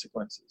and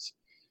consequences?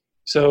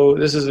 So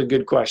this is a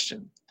good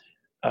question.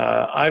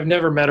 I've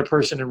never met a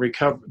person in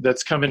recovery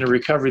that's come into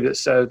recovery that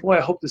said, boy,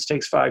 I hope this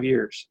takes 5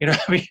 years. You know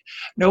what I mean?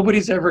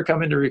 Nobody's ever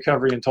come into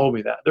recovery and told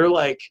me that. They're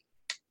like,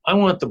 I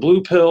want the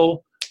blue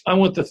pill. I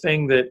want the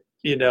thing that,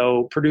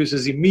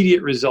 produces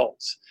immediate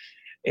results.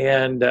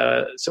 And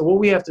so what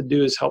we have to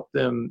do is help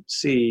them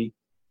see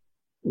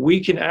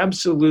we can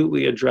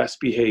absolutely address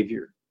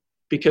behavior,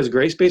 because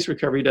grace-based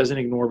recovery doesn't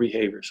ignore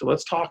behavior. So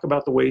let's talk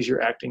about the ways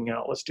you're acting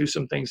out. Let's do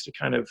some things to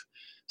kind of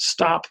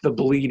stop the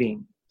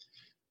bleeding.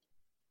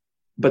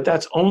 But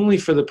that's only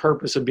for the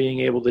purpose of being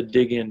able to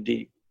dig in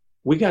deep.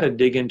 We got to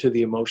dig into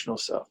the emotional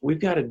stuff. We've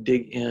got to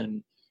dig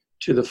in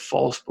to the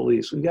false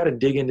beliefs. We've got to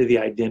dig into the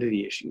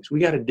identity issues. We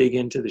got to dig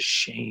into the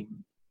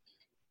shame.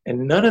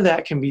 And none of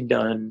that can be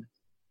done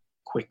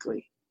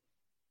quickly.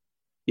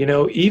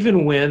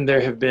 Even when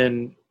there have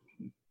been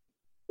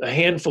a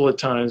handful of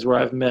times where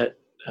I've met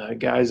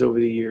guys over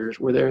the years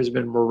where there has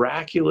been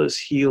miraculous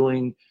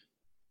healing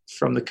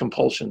from the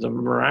compulsions, a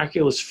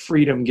miraculous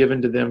freedom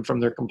given to them from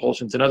their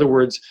compulsions. In other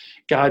words,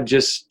 God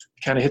just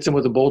kind of hits them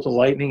with a bolt of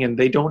lightning and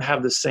they don't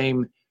have the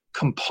same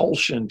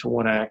compulsion to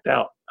want to act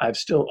out.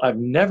 I've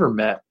never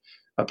met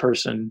a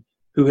person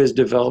who has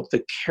developed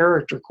the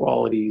character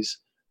qualities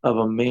of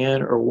a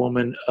man or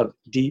woman of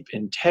deep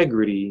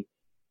integrity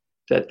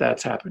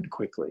that's happened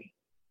quickly.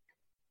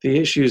 The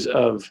issues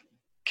of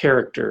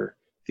character,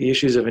 the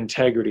issues of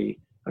integrity,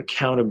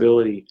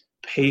 accountability,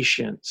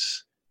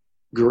 patience,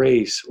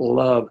 grace,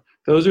 love,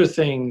 those are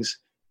things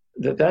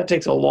that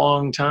takes a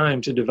long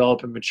time to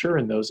develop and mature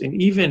in those.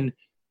 And even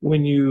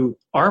when you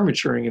are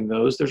maturing in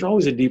those, there's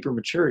always a deeper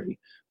maturity.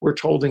 We're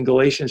told in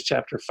Galatians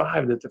chapter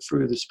 5 that the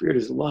fruit of the Spirit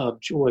is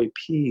love, joy,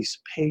 peace,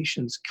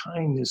 patience,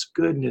 kindness,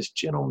 goodness,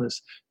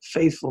 gentleness,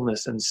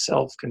 faithfulness, and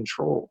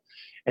self-control.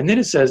 And then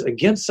it says,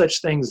 against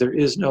such things there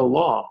is no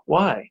law.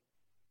 Why?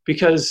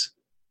 Because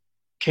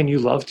can you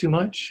love too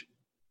much?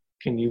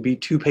 Can you be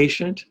too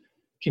patient?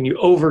 Can you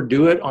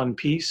overdo it on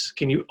peace?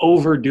 Can you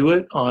overdo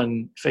it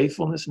on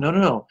faithfulness?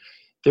 No.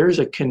 There's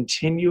a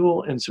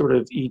continual and sort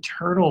of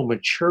eternal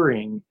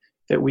maturing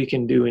that we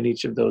can do in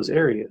each of those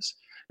areas.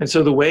 And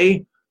so the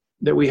way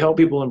that we help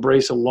people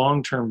embrace a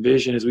long-term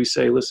vision is we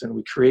say, listen,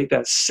 we create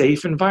that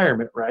safe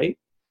environment, right?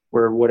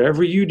 Where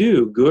whatever you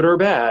do, good or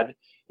bad,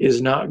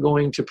 is not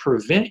going to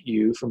prevent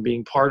you from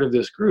being part of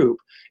this group.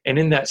 And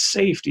in that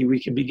safety,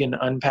 we can begin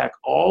to unpack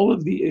all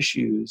of the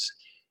issues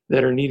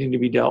that are needing to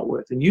be dealt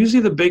with. And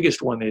usually the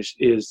biggest one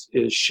is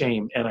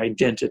shame and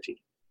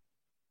identity.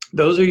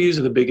 Those are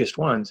usually the biggest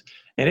ones.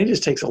 And it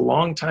just takes a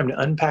long time to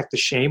unpack the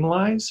shame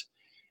lies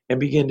and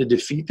begin to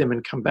defeat them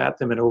and combat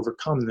them and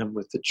overcome them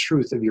with the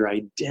truth of your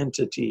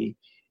identity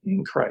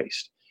in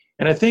Christ.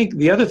 And I think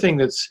the other thing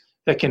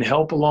that can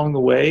help along the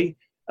way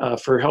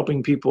for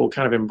helping people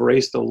kind of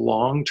embrace the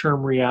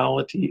long-term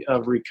reality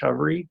of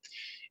recovery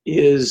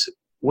is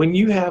when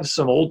you have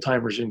some old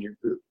timers in your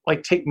group.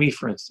 Like take me,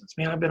 for instance.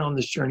 Man, I've been on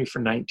this journey for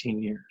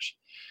 19 years.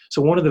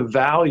 So one of the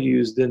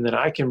values then that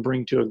I can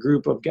bring to a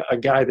group of a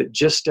guy that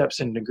just steps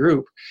into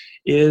group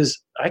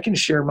is I can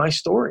share my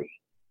story.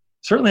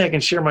 Certainly I can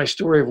share my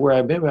story of where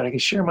I've been, but I can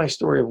share my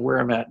story of where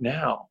I'm at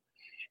now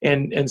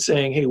and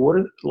saying, hey,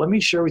 let me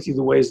share with you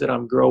the ways that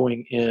I'm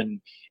growing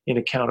in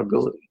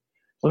accountability.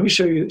 Let me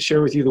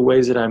share with you the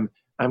ways that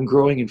I'm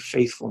growing in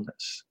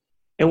faithfulness.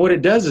 And what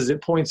it does is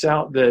it points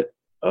out that,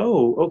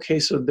 oh, okay,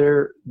 so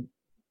their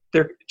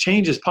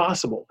change is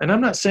possible. And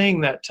I'm not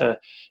saying that to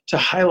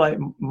highlight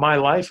my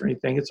life or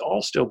anything. It's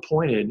all still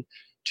pointed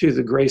to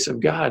the grace of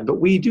God. But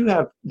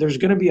there's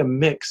going to be a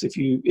mix if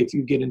you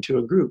get into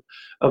a group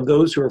of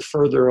those who are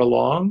further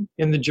along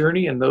in the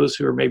journey and those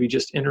who are maybe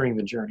just entering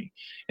the journey.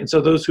 And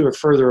so those who are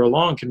further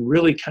along can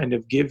really kind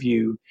of give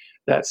you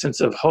that sense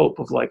of hope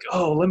of like,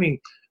 oh, let me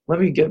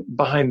get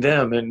behind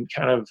them and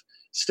kind of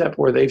step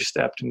where they've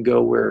stepped and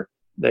go where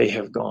they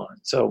have gone.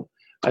 So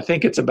I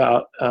think it's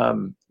about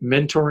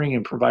mentoring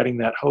and providing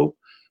that hope,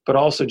 but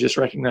also just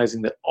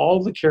recognizing that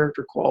all the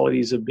character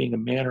qualities of being a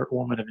man or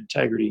woman of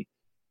integrity,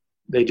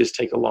 they just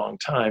take a long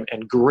time.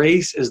 And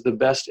grace is the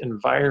best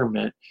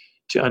environment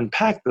to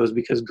unpack those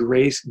because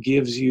grace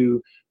gives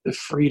you the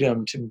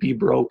freedom to be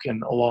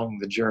broken along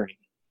the journey.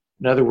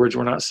 In other words,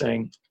 we're not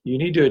saying you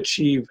need to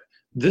achieve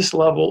this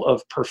level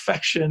of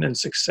perfection and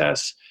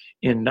success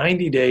in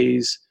 90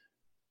 days,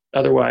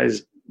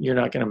 otherwise you're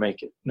not going to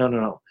make it.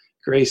 No.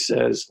 Grace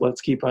says, let's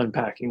keep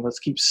unpacking. Let's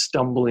keep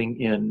stumbling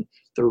in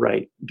the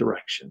right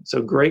direction. So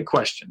great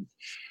question.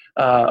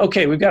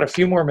 Okay, we've got a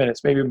few more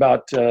minutes, maybe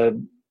about,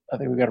 I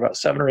think we've got about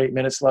 7 or 8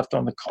 minutes left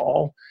on the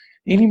call.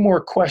 Any more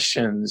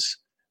questions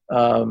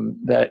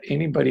that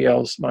anybody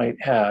else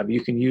might have?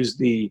 You can use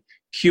the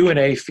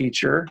Q&A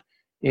feature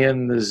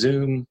in the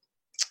Zoom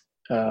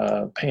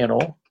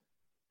panel.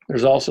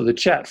 There's also the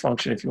chat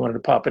function if you wanted to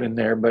pop it in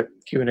there, but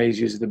Q&A is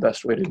usually the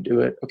best way to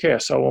do it. Okay, I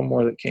saw one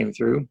more that came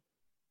through.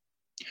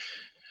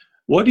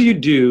 What do you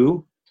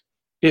do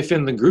if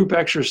in the group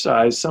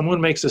exercise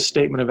someone makes a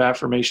statement of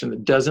affirmation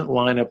that doesn't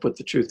line up with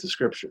the truth of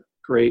Scripture?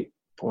 Great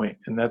point.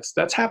 And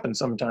that's happened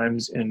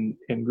sometimes in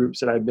groups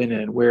that I've been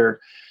in where,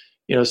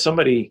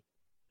 somebody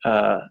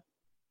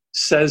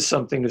says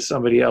something to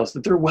somebody else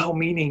that they're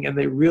well-meaning and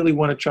they really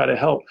want to try to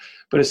help,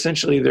 but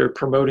essentially they're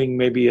promoting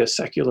maybe a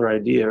secular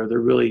idea, or they're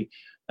really,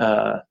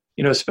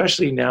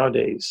 especially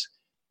nowadays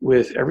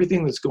with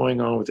everything that's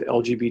going on with the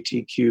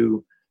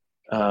LGBTQ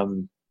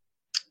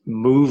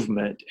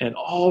movement and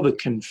all the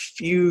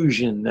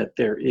confusion that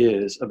there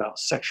is about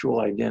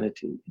sexual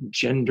identity and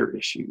gender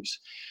issues.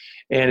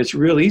 And it's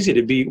real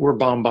easy we're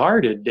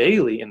bombarded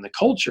daily in the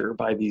culture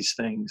by these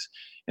things.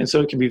 And so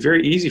it can be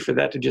very easy for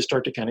that to just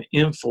start to kind of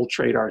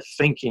infiltrate our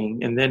thinking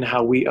and then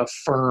how we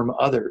affirm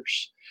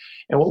others.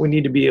 And what we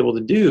need to be able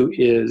to do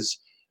is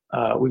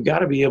we've got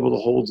to be able to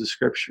hold the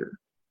Scripture.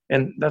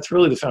 And that's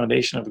really the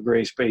foundation of a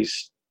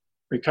grace-based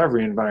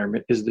recovery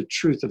environment is the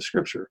truth of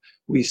Scripture.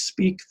 We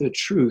speak the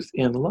truth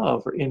in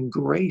love or in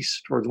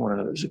grace towards one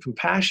another. There's a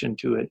compassion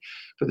to it,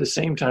 but at the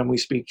same time, we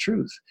speak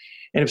truth.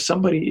 And if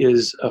somebody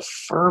is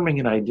affirming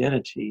an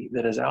identity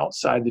that is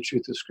outside the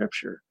truth of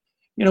Scripture,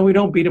 we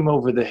don't beat them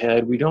over the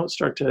head. We don't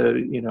start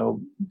to,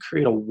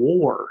 create a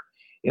war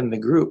in the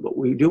group, but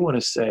we do want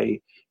to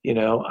say,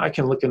 I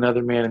can look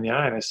another man in the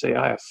eye and I say,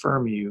 I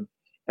affirm you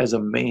as a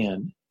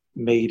man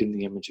made in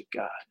the image of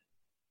God.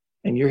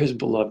 And you're his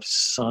beloved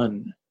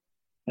son.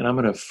 And I'm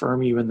going to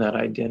affirm you in that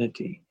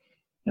identity.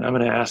 And I'm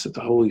going to ask that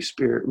the Holy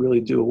Spirit really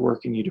do a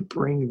work in you to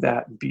bring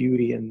that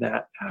beauty and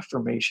that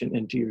affirmation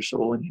into your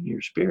soul and into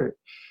your spirit.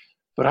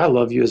 But I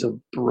love you as a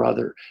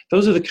brother.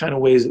 Those are the kind of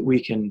ways that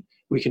we can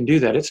do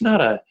that. It's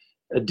not a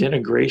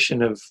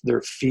denigration of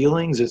their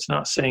feelings. It's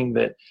not saying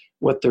that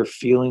what they're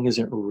feeling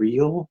isn't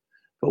real.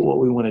 But what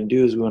we want to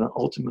do is we want to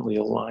ultimately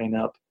align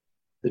up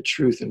the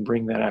truth and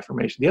bring that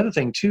affirmation. The other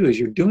thing, too, is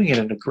you're doing it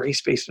in a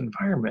grace-based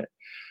environment.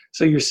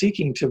 So you're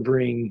seeking to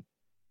bring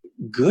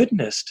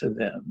goodness to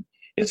them.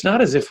 It's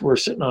not as if we're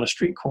sitting on a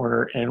street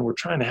corner and we're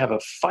trying to have a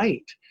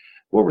fight.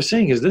 What we're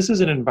saying is this is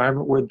an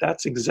environment where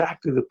that's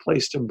exactly the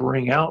place to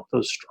bring out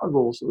those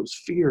struggles, those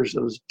fears,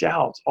 those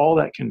doubts, all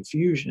that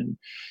confusion,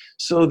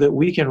 so that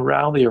we can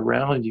rally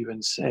around you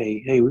and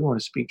say, hey, we want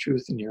to speak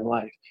truth in your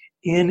life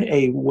in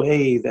a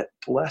way that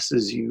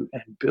blesses you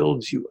and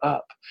builds you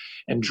up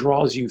and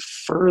draws you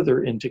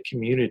further into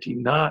community,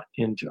 not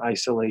into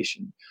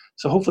isolation.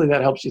 So hopefully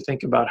that helps you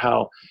think about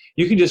how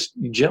you can just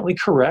gently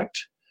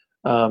correct.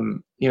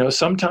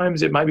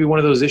 Sometimes it might be one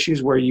of those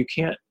issues where you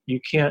can't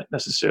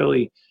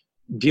necessarily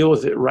deal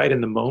with it right in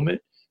the moment.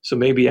 So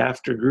maybe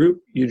after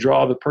group, you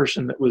draw the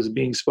person that was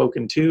being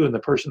spoken to and the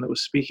person that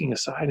was speaking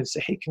aside and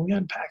say, hey, can we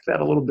unpack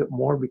that a little bit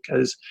more?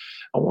 Because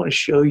I want to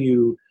show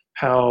you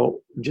how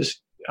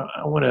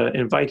I want to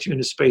invite you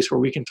into space where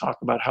we can talk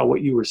about how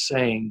what you were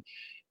saying,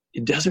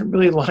 it doesn't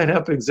really line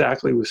up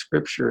exactly with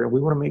Scripture. And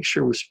we want to make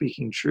sure we're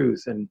speaking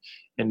truth. And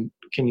can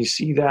you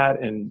see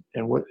that? And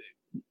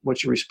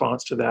what's your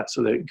response to that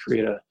so that it can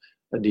create a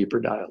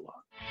deeper dialogue?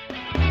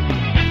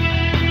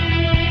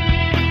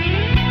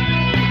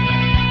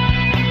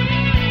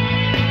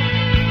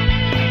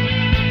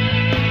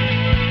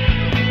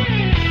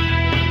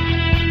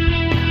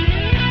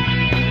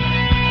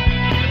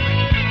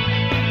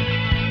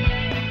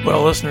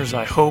 Well, listeners,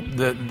 I hope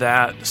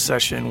that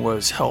session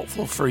was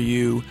helpful for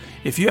you.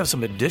 If you have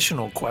some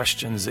additional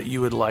questions that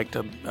you would like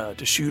to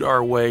shoot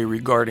our way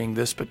regarding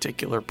this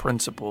particular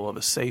principle of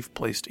a safe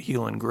place to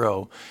heal and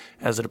grow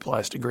as it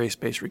applies to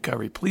grace-based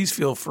recovery, please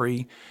feel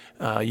free.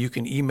 You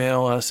can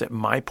email us at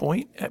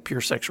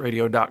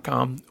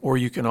mypoint@puresexradio.com, or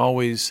you can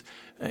always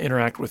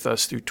interact with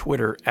us through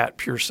Twitter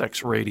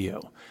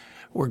 @puresexradio.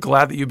 We're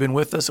glad that you've been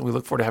with us, and we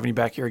look forward to having you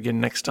back here again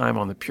next time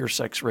on the Pure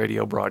Sex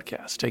Radio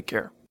broadcast. Take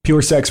care.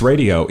 Pure Sex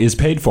Radio is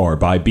paid for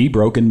by Be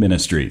Broken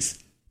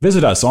Ministries.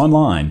 Visit us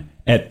online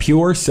at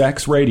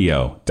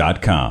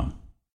puresexradio.com.